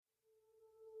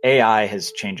AI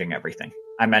is changing everything.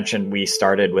 I mentioned we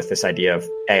started with this idea of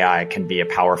AI can be a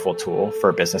powerful tool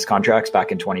for business contracts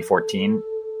back in 2014.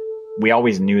 We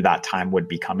always knew that time would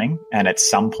be coming. And at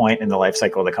some point in the life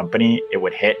cycle of the company, it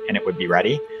would hit and it would be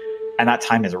ready. And that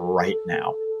time is right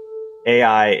now.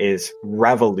 AI is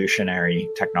revolutionary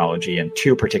technology in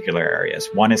two particular areas.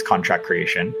 One is contract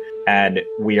creation. And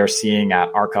we are seeing at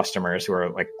our customers who are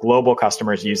like global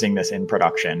customers using this in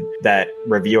production that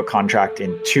review a contract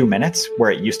in 2 minutes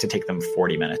where it used to take them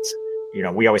 40 minutes. You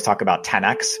know, we always talk about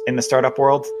 10x in the startup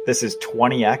world. This is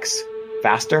 20x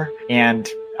faster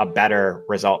and a better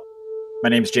result. My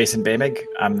name is Jason Boehmig.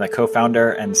 I'm the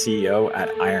co-founder and CEO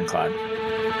at Ironclad.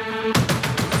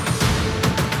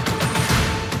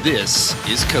 This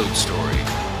is Code Story,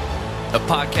 a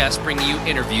podcast bringing you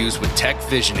interviews with tech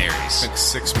visionaries. Like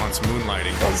 6 months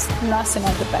moonlighting. There's nothing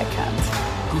at the back end.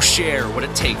 Who share what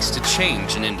it takes to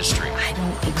change an industry. I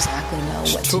don't exactly know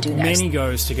what to do took next. many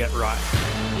goes to get right.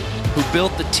 Who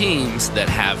built the teams that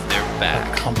have their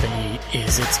back. The company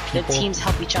is its people. The teams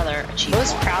help each other achieve. I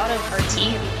was proud of our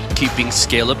team. Keeping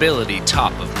scalability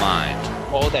top of mind.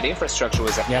 All that infrastructure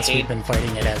was Yes, we've been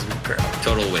fighting it as we grow.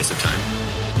 Total waste of time.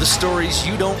 The stories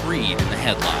you don't read in the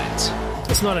headlines.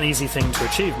 It's not an easy thing to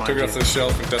achieve, mind Took it you. off the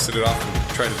shelf and dusted it off and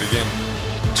tried it again.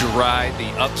 To ride the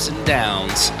ups and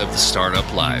downs of the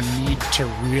startup life. You need to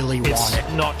really want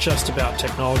it. Not just about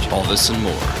technology. All this and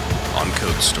more on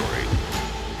Code Story.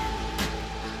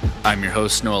 I'm your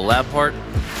host, Noah Labhart,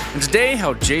 and today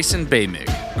how Jason Boehmig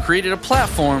created a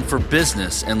platform for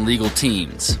business and legal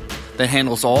teams that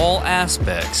handles all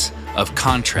aspects of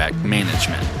contract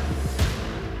management.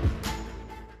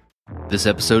 This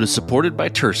episode is supported by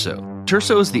Terso.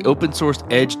 Terso is the open-source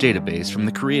edge database from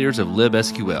the creators of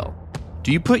libSQL.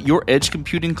 Do you put your edge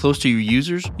computing close to your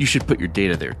users? You should put your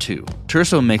data there too.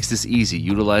 Terso makes this easy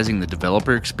utilizing the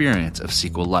developer experience of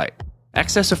SQLite.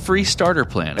 Access a free starter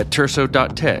plan at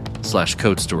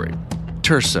terso.tech/codestory.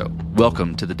 Terso,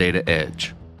 welcome to the data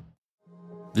edge.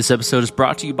 This episode is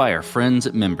brought to you by our friends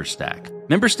at MemberStack.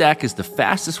 MemberStack is the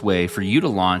fastest way for you to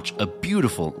launch a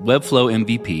beautiful Webflow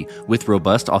MVP with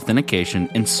robust authentication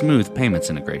and smooth payments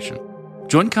integration.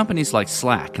 Join companies like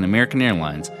Slack and American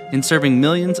Airlines in serving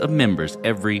millions of members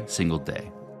every single day.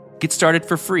 Get started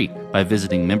for free by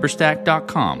visiting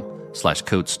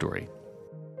memberstack.com/codestory.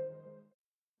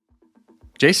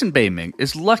 Jason Boehmig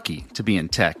is lucky to be in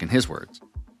tech, in his words.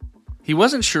 He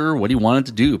wasn't sure what he wanted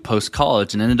to do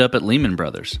post-college and ended up at Lehman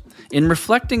Brothers. In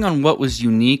reflecting on what was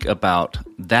unique about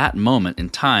that moment in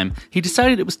time, he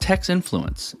decided it was tech's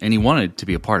influence, and he wanted to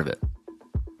be a part of it.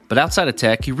 But outside of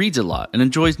tech, he reads a lot and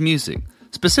enjoys music,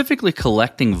 specifically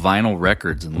collecting vinyl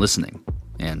records and listening,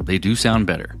 and they do sound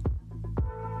better.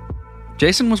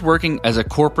 Jason was working as a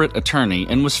corporate attorney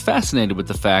and was fascinated with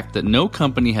the fact that no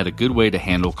company had a good way to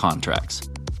handle contracts.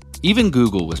 Even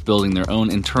Google was building their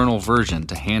own internal version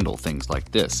to handle things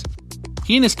like this.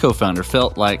 He and his co-founder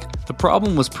felt like the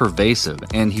problem was pervasive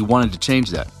and he wanted to change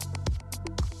that.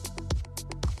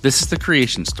 This is the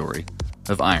creation story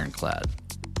of Ironclad.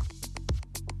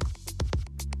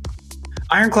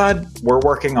 Ironclad, we're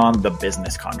working on the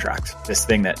business contract, this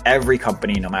thing that every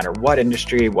company, no matter what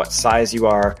industry, what size you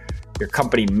are, your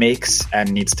company makes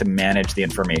and needs to manage the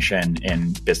information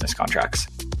in business contracts.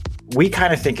 We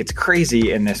kind of think it's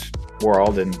crazy in this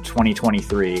world in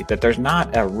 2023 that there's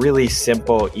not a really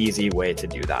simple, easy way to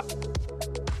do that.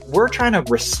 We're trying to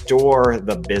restore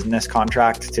the business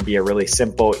contract to be a really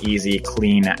simple, easy,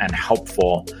 clean, and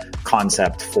helpful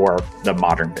concept for the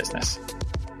modern business.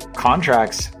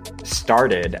 Contracts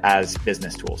started as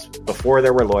business tools. Before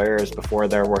there were lawyers, before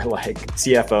there were like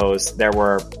CFOs, there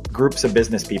were groups of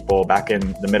business people back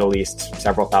in the Middle East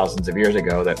several thousands of years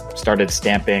ago that started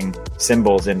stamping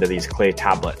symbols into these clay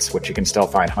tablets, which you can still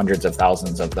find hundreds of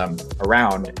thousands of them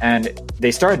around. And they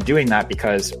started doing that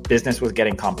because business was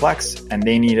getting complex and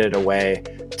they needed a way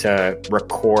to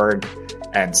record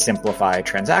and simplify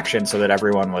transactions so that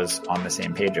everyone was on the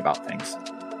same page about things.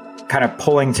 Kind of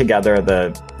pulling together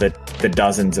the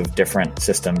dozens of different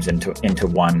systems into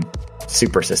one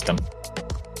super system.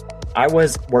 I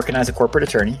was working as a corporate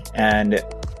attorney and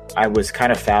I was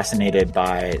kind of fascinated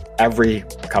by every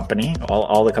company.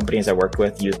 All the companies I worked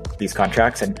with used these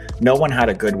contracts and no one had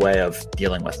a good way of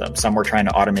dealing with them. Some were trying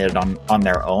to automate it on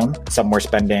their own. Some were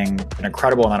spending an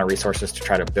incredible amount of resources to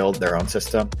try to build their own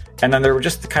system. And then there were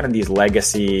just kind of these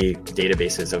legacy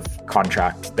databases of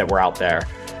contracts that were out there.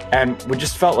 And we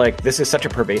just felt like this is such a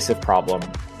pervasive problem.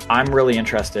 I'm really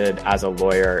interested as a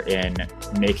lawyer in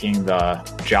making the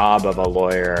job of a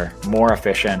lawyer more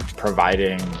efficient,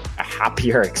 providing a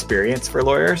happier experience for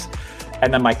lawyers.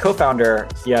 And then my co-founder,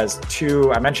 he has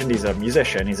I mentioned he's a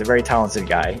musician. He's a very talented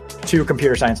guy, 2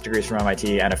 computer science degrees from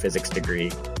MIT and a physics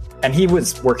degree. And he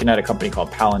was working at a company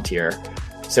called Palantir.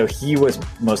 So he was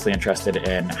mostly interested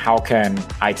in how can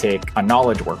I take a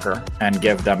knowledge worker and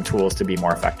give them tools to be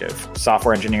more effective.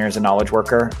 Software engineer is a knowledge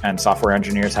worker, and software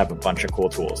engineers have a bunch of cool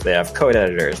tools. They have code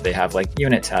editors, they have like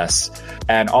unit tests,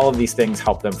 and all of these things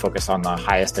help them focus on the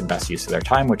highest and best use of their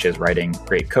time, which is writing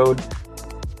great code.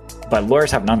 But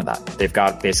lawyers have none of that. They've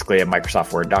got basically a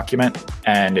Microsoft Word document,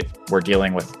 and we're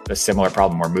dealing with a similar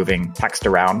problem. We're moving text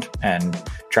around and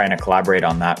trying to collaborate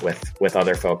on that with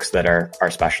other folks that are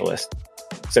specialists.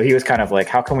 So he was kind of like,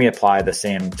 how can we apply the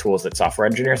same tools that software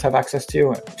engineers have access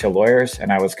to lawyers?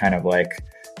 And I was kind of like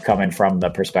coming from the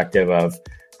perspective of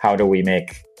how do we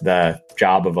make the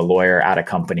job of a lawyer at a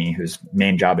company whose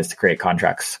main job is to create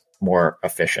contracts more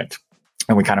efficient?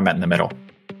 And we kind of met in the middle.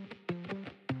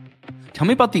 Tell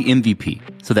me about the MVP.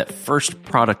 So that first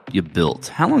product you built,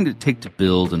 how long did it take to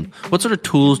build, and what sort of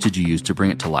tools did you use to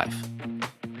bring it to life?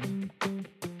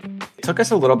 It took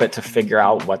us a little bit to figure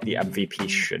out what the MVP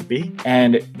should be.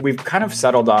 And we've kind of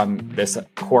settled on this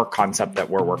core concept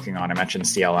that we're working on. I mentioned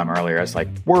CLM earlier. It's like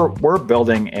we're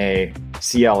building a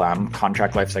CLM,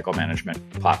 contract lifecycle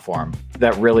management platform,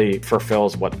 that really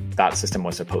fulfills what that system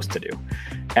was supposed to do.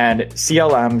 And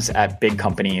CLMs at big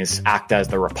companies act as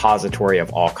the repository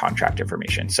of all contract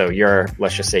information. So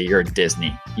let's just say you're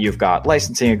Disney. You've got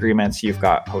licensing agreements, you've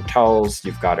got hotels,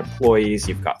 you've got employees,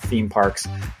 you've got theme parks.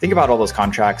 Think about all those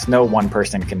contracts. No one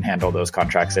person can handle those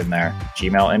contracts in their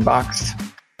Gmail inbox.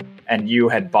 And you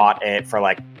had bought it for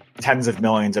like tens of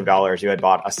millions of dollars. You had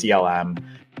bought a CLM.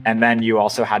 And then you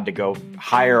also had to go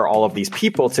hire all of these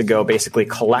people to go basically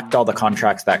collect all the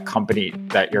contracts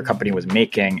that your company was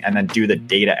making, and then do the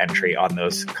data entry on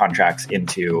those contracts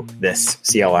into this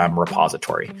CLM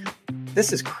repository.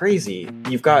 This is crazy.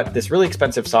 You've got this really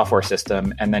expensive software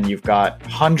system, and then you've got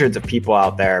hundreds of people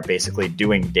out there basically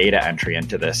doing data entry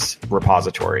into this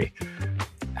repository.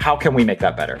 How can we make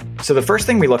that better? So the first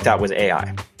thing we looked at was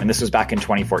AI, and this was back in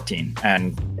 2014.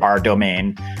 And our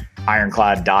domain,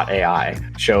 Ironclad.ai,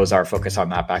 shows our focus on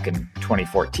that back in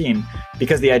 2014,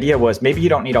 because the idea was maybe you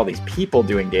don't need all these people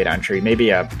doing data entry. Maybe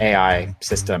an AI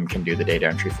system can do the data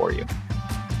entry for you.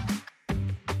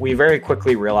 We very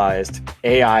quickly realized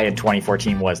AI in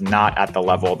 2014 was not at the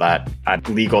level that a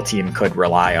legal team could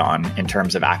rely on in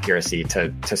terms of accuracy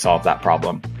to solve that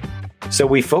problem. So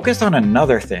we focused on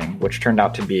another thing, which turned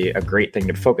out to be a great thing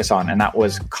to focus on, and that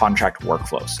was contract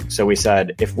workflows. So we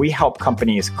said, if we help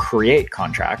companies create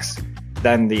contracts,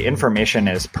 then the information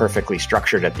is perfectly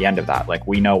structured at the end of that. Like,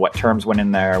 we know what terms went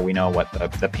in there, we know what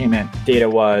the payment data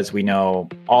was, we know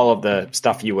all of the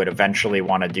stuff you would eventually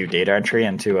want to do data entry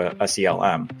into a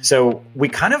CLM. So we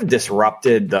kind of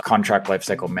disrupted the contract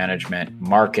lifecycle management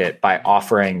market by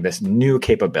offering this new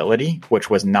capability, which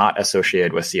was not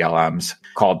associated with CLMs,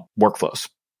 called workflows.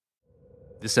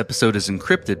 This episode is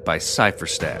encrypted by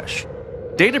CipherStash.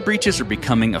 Data breaches are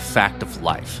becoming a fact of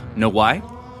life. Know why?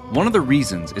 One of the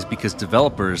reasons is because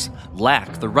developers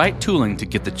lack the right tooling to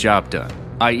get the job done,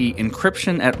 i.e.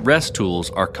 encryption at rest tools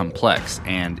are complex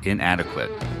and inadequate.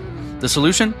 The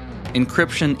solution?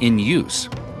 Encryption in use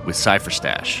with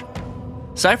CipherStash.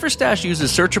 CipherStash uses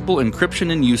searchable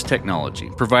encryption in use technology,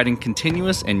 providing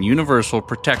continuous and universal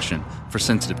protection for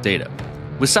sensitive data.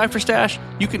 With CipherStash,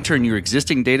 you can turn your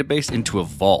existing database into a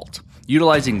vault,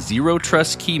 utilizing zero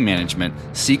trust key management,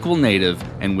 SQL native,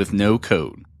 and with no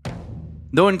code.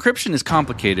 Though encryption is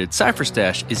complicated,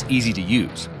 CipherStash is easy to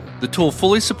use. The tool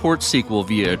fully supports SQL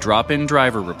via a drop-in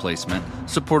driver replacement,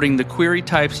 supporting the query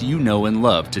types you know and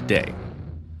love today.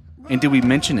 And did we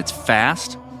mention it's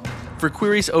fast? For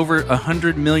queries over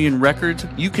 100 million records,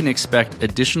 you can expect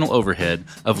additional overhead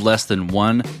of less than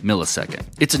 1 millisecond.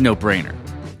 It's a no-brainer.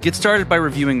 Get started by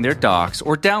reviewing their docs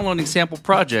or downloading sample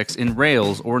projects in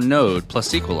Rails or Node plus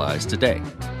Sequelize today.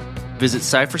 Visit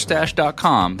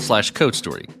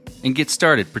cypherstash.com/codestory and get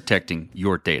started protecting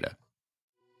your data.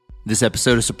 This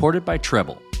episode is supported by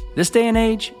Treble. This day and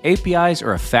age, APIs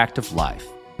are a fact of life.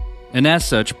 And as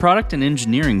such, product and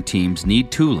engineering teams need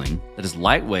tooling that is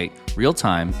lightweight,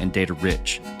 real-time, and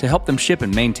data-rich to help them ship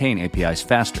and maintain APIs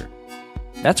faster.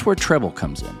 That's where Treble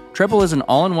comes in. Treble is an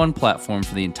all-in-one platform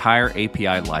for the entire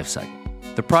API lifecycle.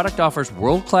 The product offers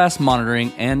world-class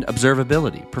monitoring and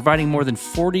observability, providing more than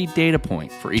 40 data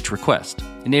points for each request,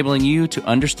 enabling you to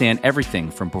understand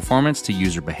everything from performance to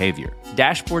user behavior.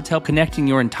 Dashboards help connecting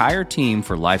your entire team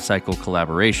for lifecycle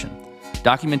collaboration.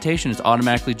 Documentation is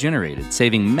automatically generated,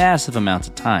 saving massive amounts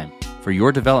of time for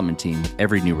your development team with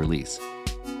every new release.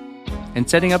 And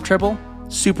setting up Treble?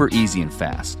 Super easy and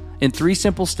fast. In 3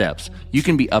 simple steps, you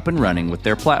can be up and running with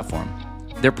their platform.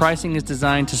 Their pricing is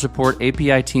designed to support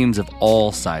API teams of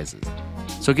all sizes.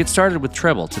 So get started with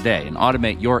Treble today and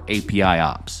automate your API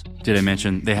ops. Did I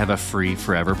mention they have a free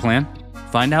forever plan?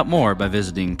 Find out more by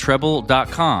visiting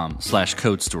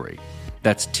treble.com/codestory.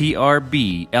 That's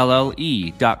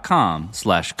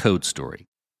TRBLLE.com/codestory.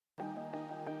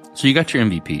 So you got your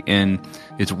MVP and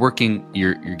it's working.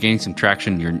 You're gaining some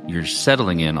traction. You're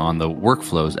settling in on the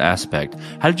workflows aspect.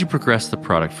 How did you progress the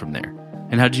product from there?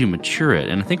 And how did you mature it?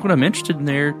 And I think what I'm interested in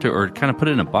there or kind of put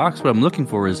it in a box, what I'm looking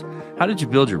for is how did you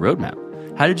build your roadmap?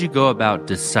 How did you go about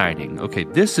deciding, okay,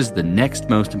 this is the next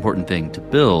most important thing to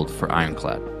build for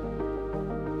Ironclad?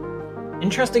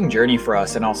 Interesting journey for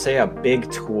us, and I'll say a big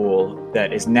tool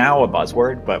that is now a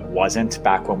buzzword, but wasn't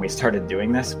back when we started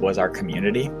doing this, was our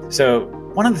community. So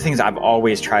one of the things I've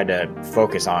always tried to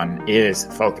focus on is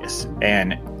focus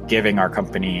and giving our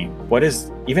company what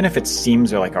is, even if it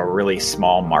seems like a really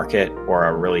small market or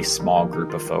a really small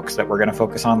group of folks that we're going to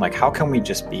focus on, like how can we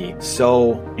just be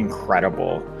so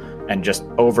incredible and just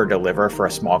over deliver for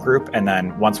a small group? And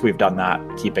then once we've done that,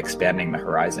 keep expanding the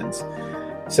horizons.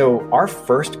 So our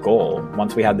first goal,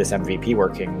 once we had this MVP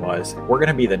working, was we're going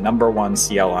to be the number one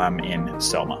CLM in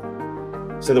Soma.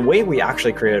 So the way we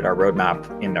actually created our roadmap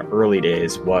in the early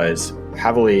days was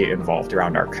heavily involved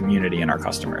around our community and our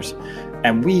customers.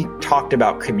 And we talked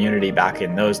about community back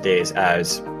in those days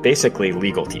as basically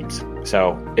legal teams.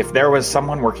 So if there was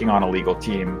someone working on a legal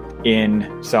team in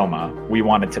Soma, we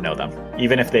wanted to know them.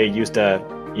 Even if they used a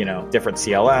different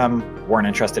CLM, weren't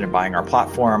interested in buying our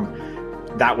platform,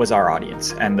 that was our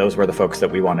audience. And those were the folks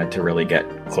that we wanted to really get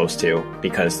close to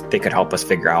because they could help us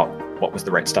figure out what was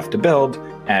the right stuff to build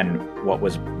and what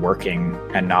was working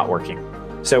and not working.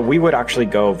 So we would actually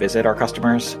go visit our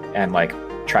customers and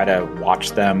try to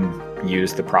watch them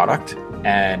use the product.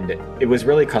 And it was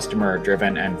really customer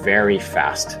driven and very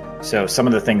fast. So some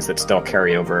of the things that still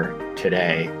carry over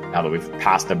today, now that we've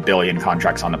passed 1 billion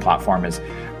contracts on the platform, is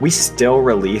we still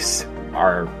release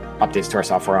our updates to our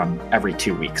software on every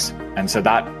 2 weeks. And so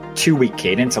that 2-week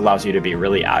cadence allows you to be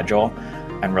really agile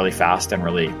and really fast and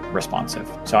really responsive.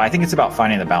 So I think it's about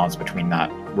finding the balance between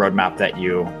that roadmap that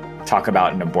you talk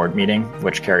about in a board meeting,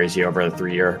 which carries you over the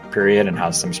 3-year period and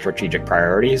has some strategic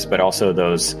priorities, but also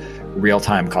those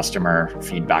real-time customer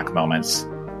feedback moments.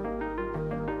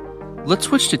 Let's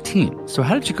switch to team. So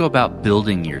how did you go about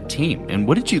building your team? And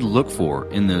what did you look for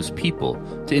in those people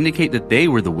to indicate that they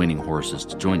were the winning horses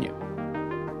to join you?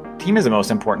 Team is the most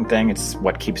important thing. It's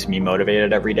what keeps me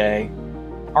motivated every day.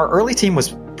 Our early team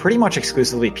was pretty much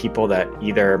exclusively people that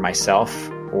either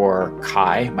myself or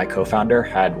Kai, my co-founder,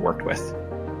 had worked with.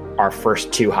 Our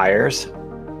first 2 hires,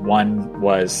 one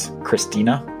was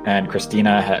Christina, and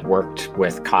Christina had worked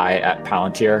with Kai at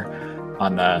Palantir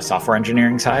on the software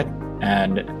engineering side.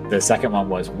 And the second one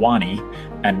was Wani,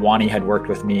 and Wani had worked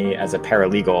with me as a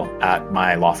paralegal at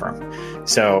my law firm.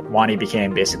 So Wani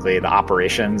became basically the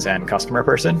operations and customer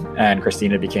person, and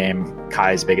Christina became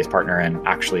Kai's biggest partner in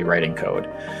actually writing code.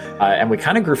 And we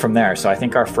kind of grew from there. So I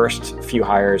think our first few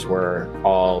hires were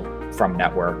all from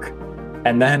network.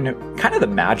 And then kind of the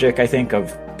magic, I think,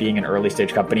 of being an early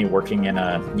stage company working in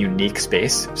a unique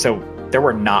space. So there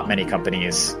were not many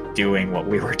companies doing what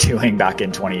we were doing back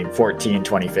in 2014,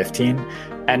 2015.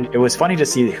 And it was funny to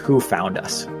see who found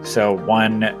us. So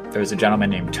there was a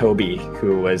gentleman named Toby,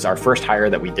 who was our first hire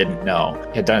that we didn't know.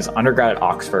 He had done his undergrad at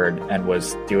Oxford and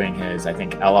was doing his, I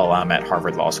think, LLM at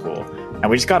Harvard Law School. And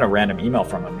we just got a random email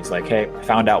from him. He's like, hey, I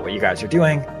found out what you guys are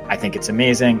doing. I think it's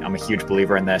amazing. I'm a huge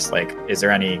believer in this. Is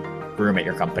there any room at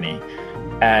your company?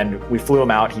 And we flew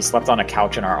him out. He slept on a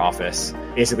couch in our office,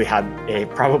 basically had a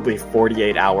probably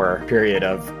 48-hour period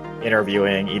of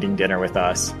interviewing, eating dinner with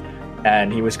us.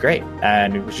 And he was great.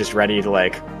 And he was just ready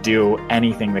to do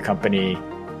anything the company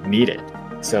needed.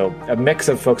 So a mix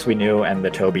of folks we knew and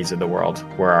the Tobys of the world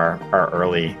were our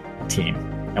early team.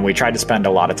 And we tried to spend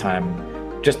a lot of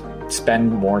time, just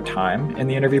spend more time in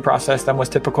the interview process than was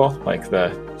typical, like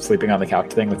the sleeping on the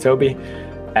couch thing with Toby.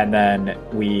 And then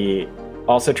we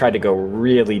also tried to go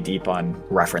really deep on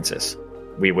references.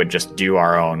 We would just do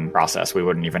our own process. We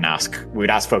wouldn't even ask. We'd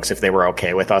ask folks if they were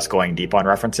okay with us going deep on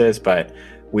references, but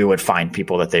we would find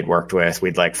people that they'd worked with.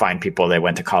 We'd find people they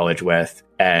went to college with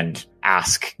and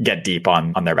get deep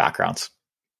on their backgrounds.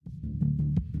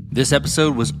 This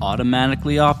episode was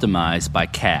automatically optimized by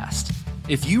Cast.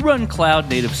 If you run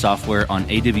cloud-native software on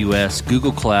AWS,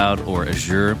 Google Cloud, or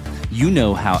Azure, you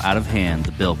know how out of hand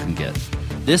the bill can get.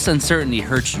 This uncertainty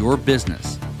hurts your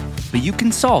business, but you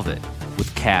can solve it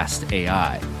with Cast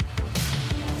AI.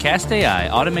 Cast AI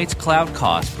automates cloud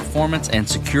cost, performance, and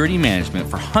security management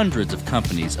for hundreds of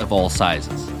companies of all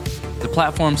sizes. The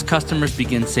platform's customers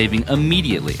begin saving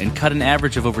immediately and cut an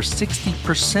average of over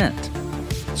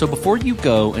 60%. So before you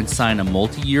go and sign a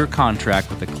multi-year contract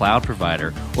with a cloud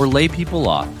provider or lay people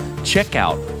off, check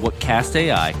out what Cast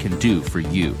AI can do for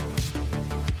you.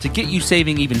 To get you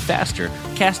saving even faster,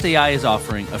 Cast AI is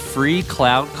offering a free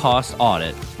cloud cost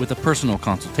audit with a personal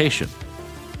consultation.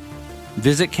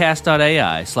 Visit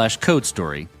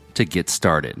cast.ai/codestory to get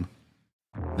started.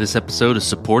 This episode is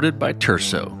supported by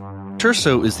Terso.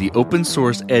 Terso is the open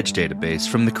source edge database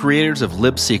from the creators of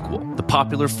libSQL, the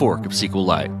popular fork of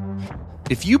SQLite.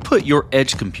 If you put your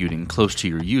edge computing close to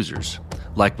your users,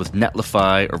 like with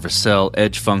Netlify or Vercel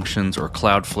edge functions or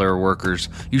Cloudflare workers,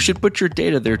 you should put your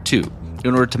data there too,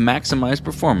 in order to maximize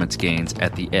performance gains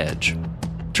at the edge.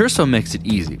 Terso makes it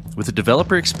easy. With a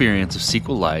developer experience of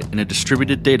SQLite and a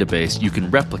distributed database you can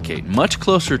replicate much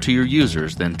closer to your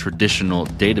users than traditional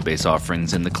database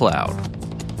offerings in the cloud.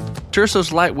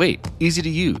 Terso's lightweight, easy to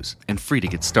use, and free to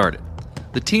get started.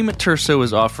 The team at Terso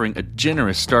is offering a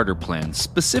generous starter plan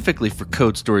specifically for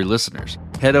CodeStory listeners.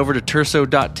 Head over to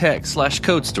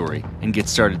terso.tech/codestory and get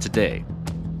started today.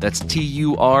 That's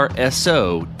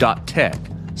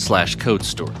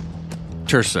TURSO.tech/codestory.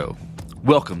 Terso,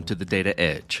 welcome to the Data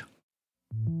Edge.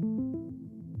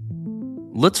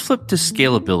 Let's flip to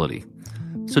scalability.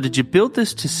 So did you build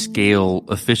this to scale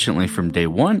efficiently from day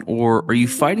one, or are you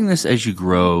fighting this as you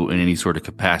grow in any sort of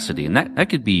capacity? And that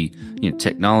could be,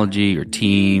 technology or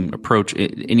team, approach,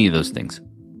 any of those things.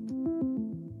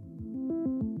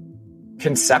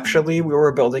 Conceptually, we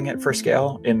were building it for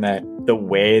scale in that the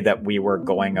way that we were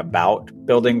going about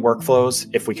building workflows,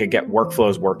 if we could get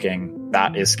workflows working,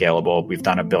 that is scalable. We've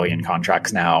done 1 billion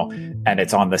contracts now, and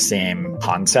it's on the same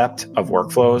concept of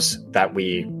workflows that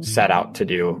we set out to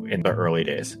do in the early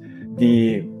days.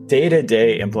 The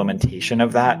day-to-day implementation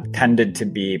of that tended to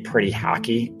be pretty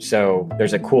hacky. So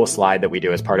there's a cool slide that we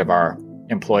do as part of our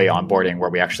employee onboarding where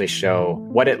we actually show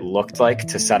what it looked like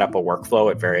to set up a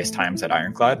workflow at various times at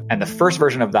Ironclad. And the first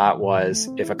version of that was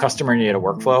if a customer needed a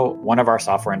workflow, one of our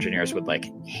software engineers would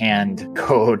hand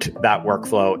code that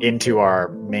workflow into our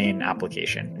main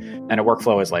application. And a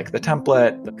workflow is like the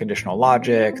template, the conditional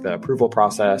logic, the approval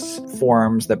process,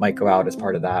 forms that might go out as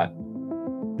part of that.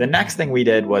 The next thing we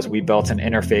did was we built an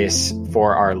interface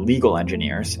for our legal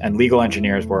engineers. And legal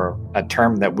engineers were a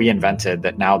term that we invented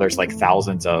that now there's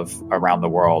thousands of around the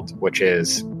world, which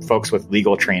is folks with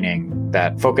legal training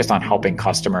that focused on helping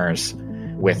customers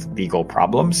with legal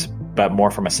problems, but more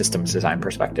from a systems design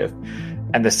perspective.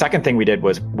 And the second thing we did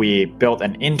was we built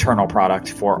an internal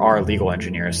product for our legal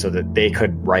engineers so that they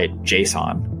could write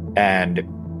JSON and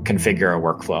configure a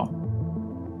workflow.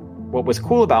 What was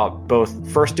cool about both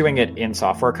first doing it in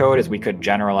software code is we could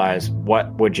generalize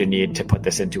what would you need to put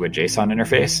this into a JSON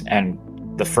interface. And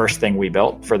the first thing we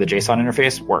built for the JSON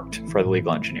interface worked for the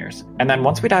legal engineers. And then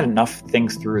once we'd had enough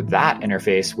things through that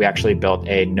interface, we actually built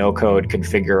a no-code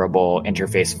configurable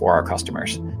interface for our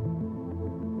customers.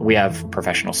 We have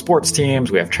professional sports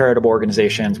teams, we have charitable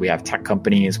organizations, we have tech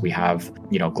companies, we have,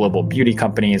 global beauty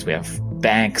companies, we have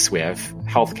banks, we have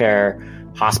healthcare,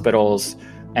 hospitals.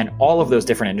 And all of those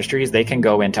different industries, they can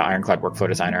go into Ironclad Workflow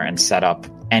Designer and set up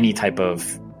any type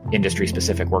of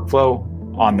industry-specific workflow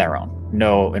on their own.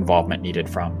 No involvement needed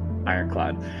from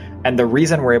Ironclad. And the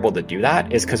reason we're able to do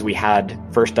that is because we had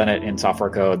first done it in software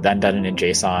code, then done it in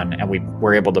JSON, and we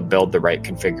were able to build the right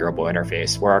configurable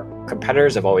interface, where our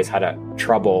competitors have always had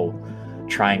trouble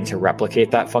trying to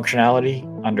replicate that functionality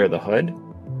under the hood.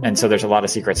 And so there's a lot of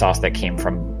secret sauce that came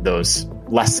from those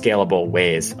less scalable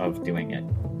ways of doing it.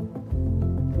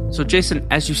 So Jason,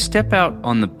 as you step out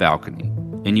on the balcony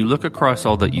and you look across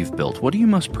all that you've built, what are you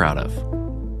most proud of?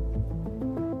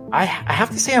 I have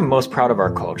to say I'm most proud of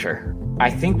our culture. I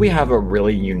think we have a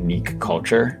really unique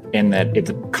culture in that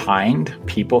it's kind,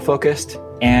 people-focused,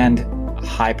 and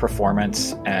high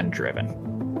performance and driven.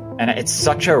 And it's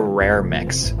such a rare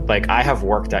mix. I have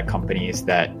worked at companies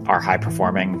that are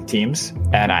high-performing teams,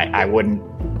 and I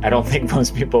don't think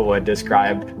most people would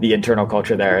describe the internal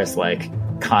culture there as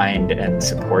kind and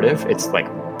supportive. It's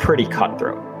pretty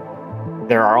cutthroat.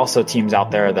 There are also teams out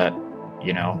there that,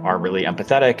 are really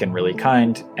empathetic and really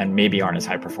kind and maybe aren't as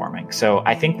high performing. So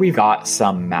I think we've got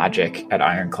some magic at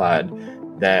Ironclad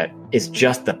that is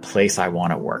just the place I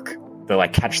want to work. The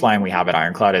catch line we have at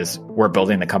Ironclad is we're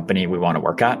building the company we want to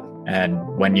work at.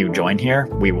 And when you join here,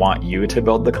 we want you to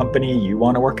build the company you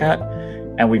want to work at.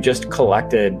 And we've just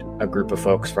collected a group of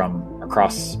folks from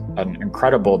across an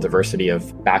incredible diversity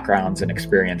of backgrounds and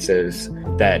experiences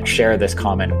that share this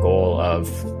common goal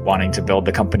of wanting to build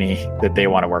the company that they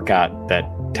want to work at that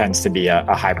tends to be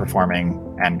a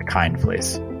high-performing and kind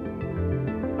place.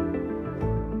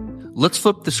 Let's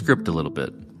flip the script a little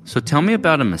bit. So tell me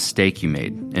about a mistake you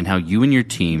made and how you and your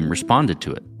team responded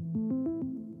to it.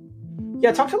 Yeah,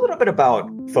 I talked a little bit about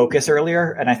focus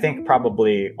earlier, and I think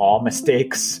probably all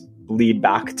mistakes lead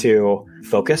back to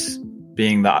focus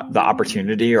being the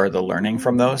opportunity or the learning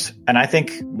from those. And I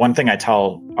think one thing I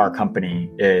tell our company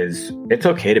is it's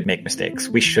okay to make mistakes.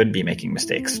 We should be making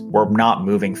mistakes. We're not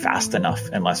moving fast enough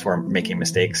unless we're making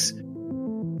mistakes.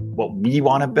 What we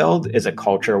want to build is a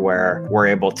culture where we're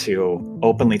able to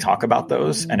openly talk about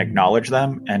those and acknowledge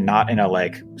them, and not in a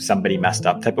like somebody messed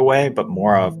up type of way, but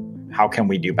more of how can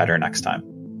we do better next time?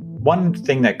 One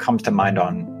thing that comes to mind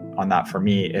on that for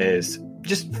me is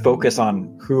just focus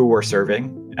on who we're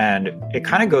serving. And it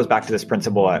kind of goes back to this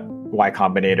principle at Y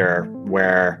Combinator,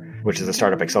 which is a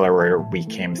startup accelerator we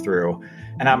came through.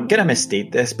 And I'm going to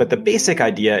misstate this, but the basic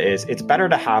idea is it's better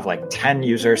to have like 10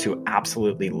 users who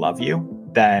absolutely love you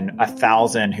than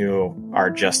 1,000 who are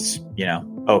just,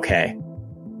 okay.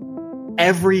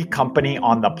 Every company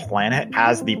on the planet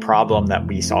has the problem that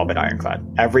we solve at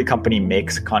Ironclad. Every company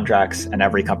makes contracts, and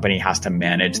every company has to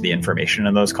manage the information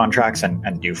in those contracts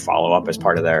and do follow-up as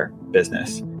part of their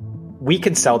business. We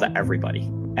can sell to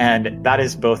everybody. And that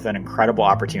is both an incredible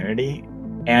opportunity,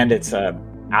 and it's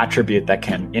an attribute that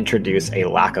can introduce a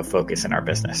lack of focus in our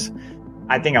business.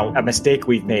 I think a mistake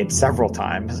we've made several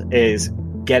times is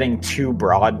getting too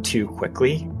broad too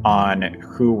quickly on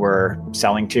who we're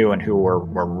selling to and who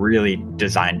we're really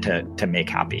designed to make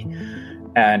happy.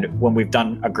 And when we've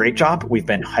done a great job, we've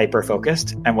been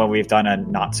hyper-focused. And when we've done a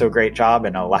not so great job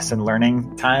in a lesson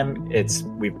learning time,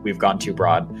 we've gone too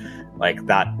broad. Like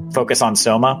that focus on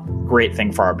Soma, great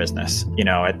thing for our business.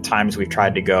 At times we've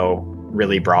tried to go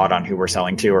really broad on who we're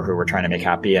selling to or who we're trying to make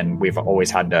happy, and we've always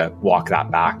had to walk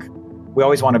that back. We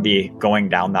always want to be going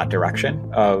down that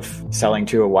direction of selling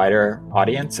to a wider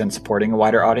audience and supporting a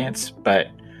wider audience, but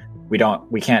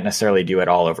we can't necessarily do it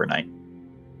all overnight.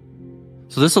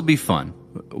 So this will be fun.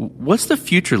 What's the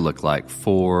future look like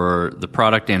for the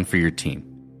product and for your team?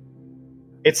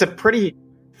 It's a pretty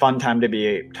fun time to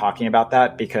be talking about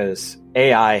that because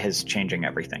AI is changing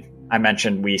everything. I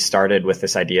mentioned we started with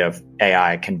this idea of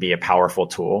AI can be a powerful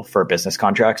tool for business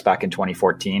contracts back in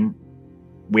 2014.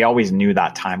 We always knew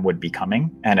that time would be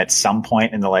coming. And at some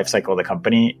point in the life cycle of the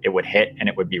company, it would hit and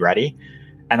it would be ready.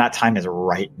 And that time is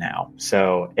right now.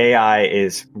 So AI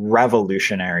is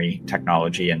revolutionary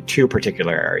technology in two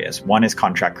particular areas. One is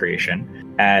contract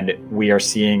creation. And we are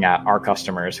seeing at our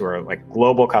customers who are like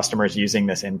global customers using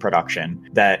this in production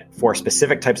that for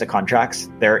specific types of contracts,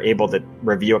 they're able to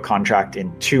review a contract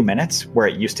in 2 minutes where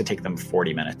it used to take them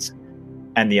 40 minutes.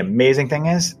 And the amazing thing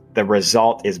is the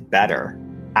result is better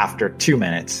after 2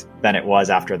 minutes than it was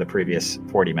after the previous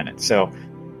 40 minutes. So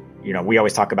we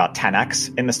always talk about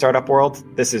 10x in the startup world.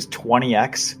 This is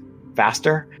 20x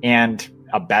faster and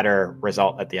a better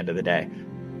result at the end of the day.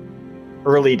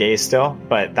 Early days still,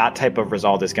 but that type of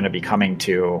result is going to be coming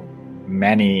to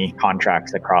many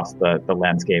contracts across the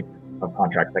landscape of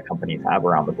contracts that companies have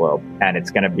around the globe. And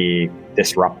it's going to be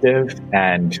disruptive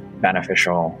and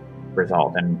beneficial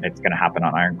result, and it's going to happen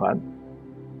on Ironclad.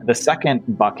 The second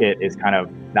bucket is kind of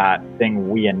that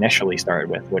thing we initially started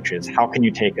with, which is how can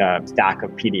you take a stack of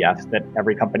PDFs that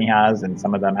every company has, and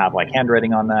some of them have like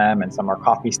handwriting on them and some are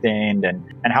coffee stained, and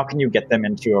how can you get them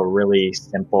into a really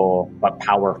simple but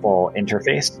powerful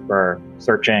interface for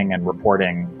searching and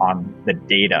reporting on the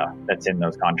data that's in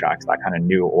those contracts, that kind of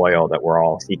new oil that we're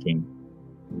all seeking.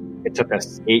 It took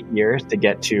us 8 years to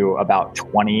get to about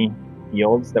 20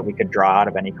 fields that we could draw out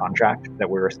of any contract that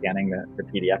we were scanning the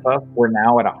PDF of. We're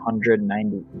now at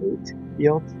 198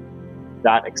 fields.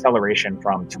 That acceleration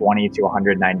from 20 to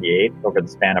 198 over the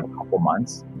span of a couple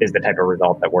months is the type of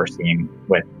result that we're seeing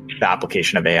with the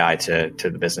application of AI to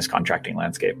the business contracting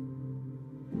landscape.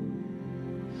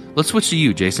 Let's switch to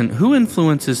you, Jason. Who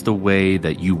influences the way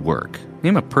that you work?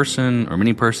 Name a person or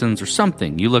many persons or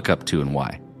something you look up to and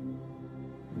why.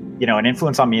 An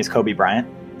influence on me is Kobe Bryant.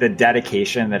 The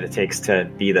dedication that it takes to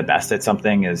be the best at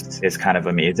something is kind of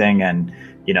amazing. And,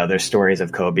 there's stories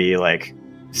of Kobe, like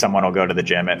someone will go to the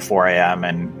gym at 4 a.m.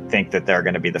 and think that they're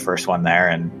going to be the first one there.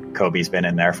 And Kobe's been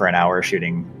in there for an hour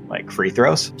shooting like free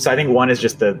throws. So I think one is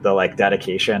just the like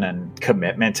dedication and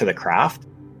commitment to the craft.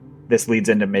 This leads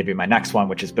into maybe my next one,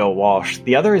 which is Bill Walsh.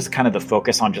 The other is kind of the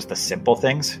focus on just the simple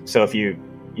things. So if you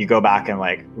go back and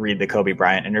like read the Kobe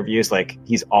Bryant interviews, like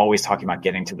he's always talking about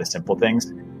getting to the simple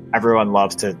things. Everyone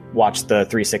loves to watch the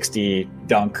 360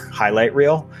 dunk highlight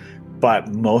reel, but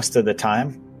most of the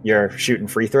time you're shooting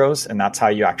free throws, and that's how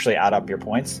you actually add up your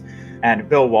points. And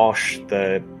Bill Walsh,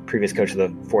 the previous coach of the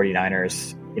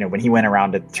 49ers, when he went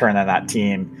around to turn on that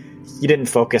team, he didn't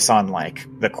focus on like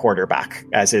the quarterback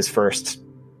as his first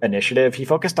initiative, he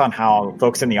focused on how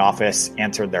folks in the office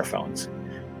answered their phones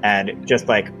and just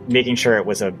like making sure it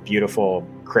was a beautiful,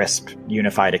 crisp,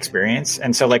 unified experience.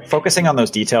 And so like focusing on those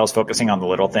details, focusing on the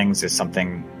little things is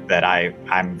something that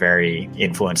I'm very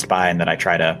influenced by and that I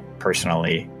try to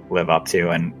personally live up to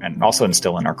and also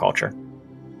instill in our culture.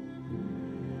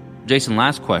 Jason,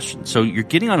 last question. So you're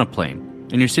getting on a plane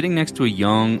and you're sitting next to a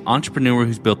young entrepreneur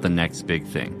who's built the next big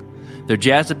thing. They're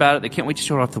jazzed about it. They can't wait to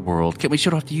show it off to the world. Can't wait to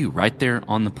show it off to you right there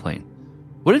on the plane.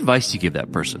 What advice do you give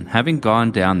that person, having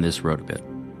gone down this road a bit?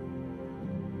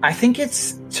 I think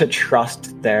it's to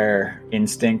trust their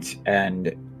instinct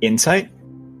and insight.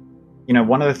 You know,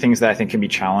 one of the things that I think can be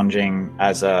challenging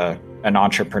as an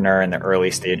entrepreneur in the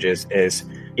early stages is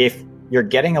if you're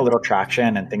getting a little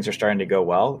traction and things are starting to go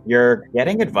well, you're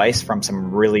getting advice from some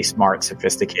really smart,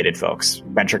 sophisticated folks,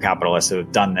 venture capitalists who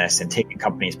have done this and taken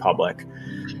companies public.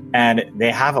 And they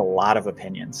have a lot of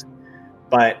opinions.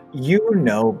 But you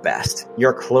know best.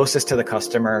 You're closest to the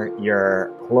customer.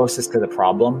 You're closest to the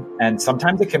problem. And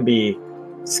sometimes it can be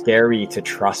scary to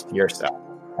trust yourself.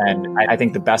 And I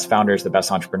think the best founders, the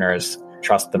best entrepreneurs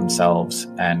trust themselves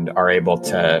and are able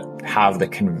to have the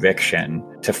conviction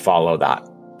to follow that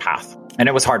path. And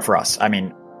it was hard for us. I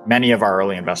mean, many of our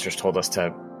early investors told us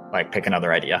to like pick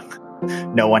another idea.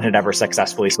 No one had ever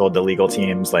successfully sold to legal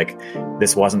teams. Like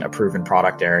this wasn't a proven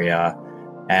product area.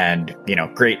 And, you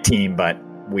know, great team, but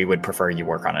we would prefer you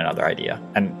work on another idea.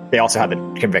 And they also had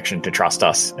the conviction to trust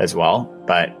us as well.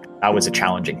 But that was a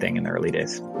challenging thing in the early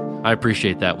days. I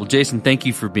appreciate that. Well, Jason, thank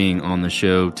you for being on the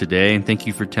show today. And thank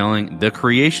you for telling the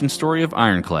creation story of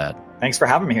Ironclad. Thanks for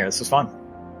having me here. This was fun.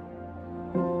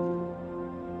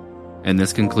 And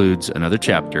this concludes another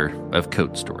chapter of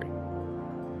Code Story.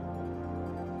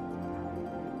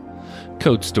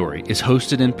 Code Story is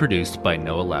hosted and produced by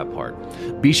Noah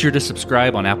Labhart. Be sure to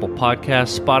subscribe on Apple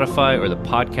Podcasts, Spotify, or the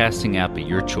podcasting app of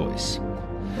your choice.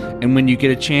 And when you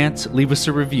get a chance, leave us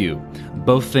a review.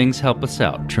 Both things help us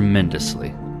out tremendously.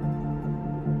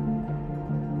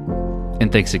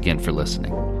 And thanks again for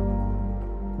listening.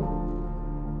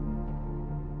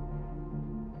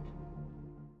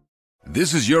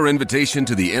 This is your invitation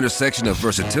to the intersection of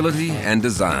versatility and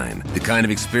design. The kind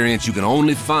of experience you can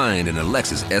only find in a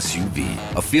Lexus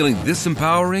SUV. A feeling this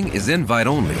empowering is invite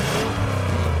only.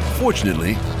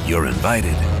 Fortunately, you're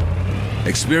invited.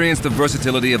 Experience the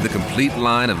versatility of the complete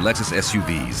line of Lexus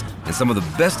SUVs and some of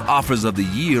the best offers of the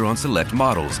year on select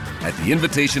models at the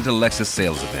Invitation to Lexus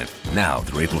sales event, now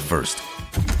through April 1st.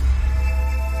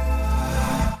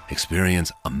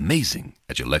 Experience amazing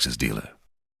at your Lexus dealer.